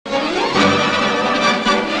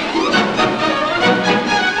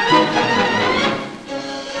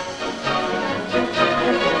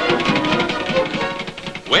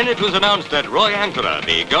was announced that Roy Ankarah,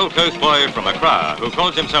 the Gold Coast boy from Accra, who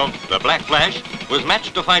calls himself the Black Flash, was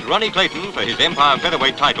matched to fight Ronnie Clayton for his Empire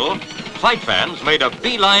Featherweight title, fight fans made a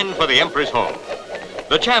beeline for the Empress Hall.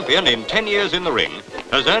 The champion in 10 years in the ring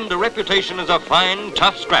has earned a reputation as a fine,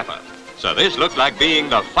 tough scrapper. So this looked like being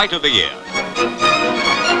the fight of the year.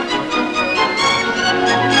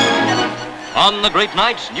 On the great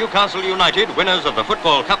night, Newcastle United, winners of the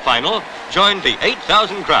Football Cup final, joined the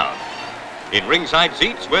 8,000 crowd. In ringside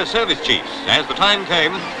seats were service chiefs as the time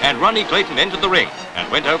came and Ronnie Clayton entered the ring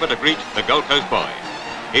and went over to greet the Gold Coast boy.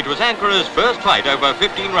 It was Ankarah's first fight over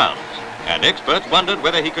 15 rounds, and experts wondered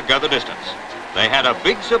whether he could go the distance. They had a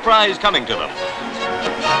big surprise coming to them.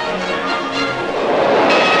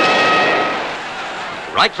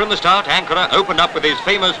 Right from the start, Ankarah opened up with his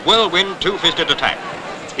famous whirlwind two-fisted attack.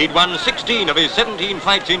 He'd won 16 of his 17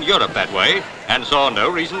 fights in Europe that way and saw no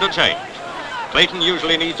reason to change. Clayton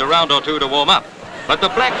usually needs a round or two to warm up, but the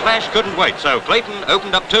Black Flash couldn't wait, so Clayton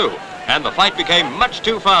opened up too, and the fight became much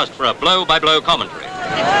too fast for a blow-by-blow commentary.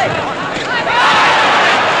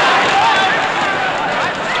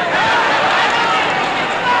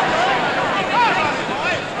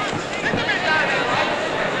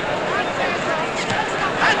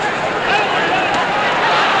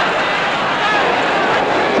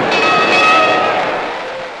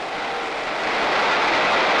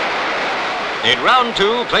 In round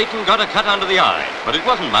two, Clayton got a cut under the eye, but it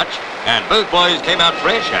wasn't much, and both boys came out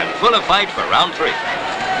fresh and full of fight for round three.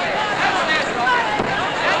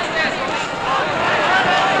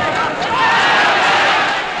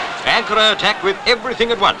 Ankarah attacked with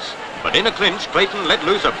everything at once, but in a clinch, Clayton let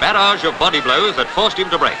loose a barrage of body blows that forced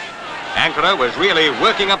him to break. Ankarah was really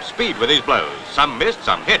working up speed with his blows. Some missed,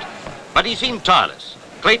 some hit, but he seemed tireless.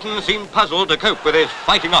 Clayton seemed puzzled to cope with his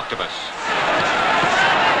fighting octopus.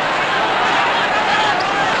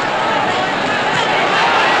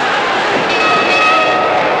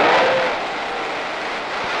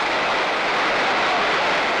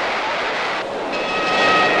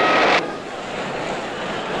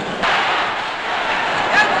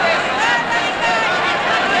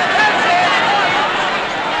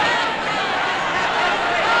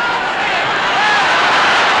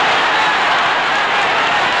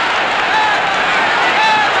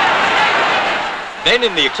 Then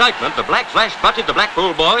in the excitement, the Black Flash butted the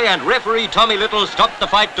Blackpool boy and referee Tommy Little stopped the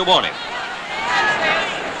fight to warn him.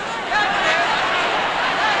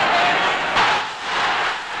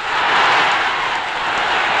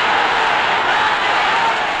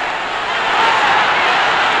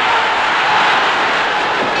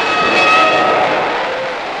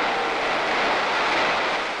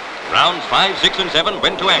 Rounds 5, 6 and 7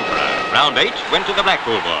 went to Ankarah. Round 8 went to the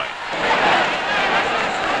Blackpool boy.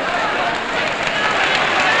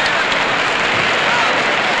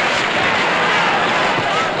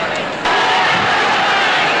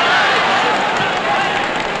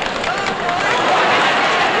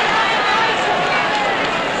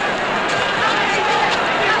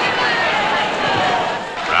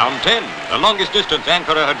 Round 10, the longest distance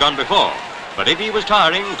Ankarah had gone before. But if he was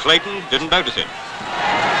tiring, Clayton didn't notice it.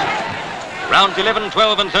 Rounds 11,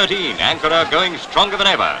 12 and 13, Ankarah going stronger than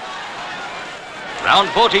ever. Round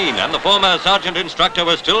 14, and the former sergeant instructor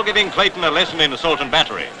was still giving Clayton a lesson in assault and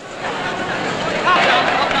battery.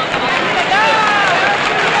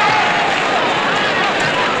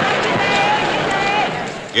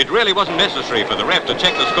 It really wasn't necessary for the ref to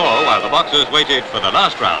check the score while the boxers waited for the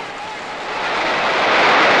last round.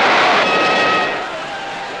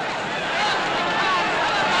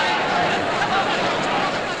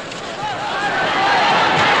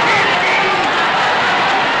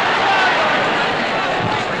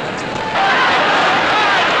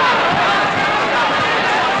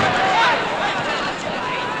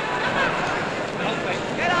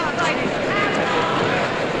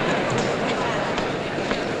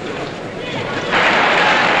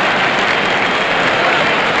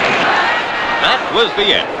 Was the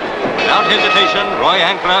end. Without hesitation, Roy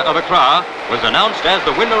Ankarah of Accra was announced as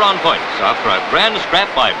the winner on points after a grand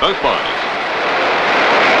scrap by both boys.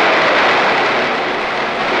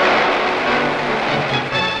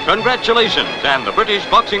 Congratulations, and the British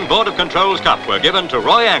Boxing Board of Control's Cup were given to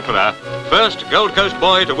Roy Ankarah, first Gold Coast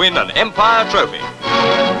boy to win an Empire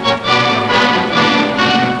trophy.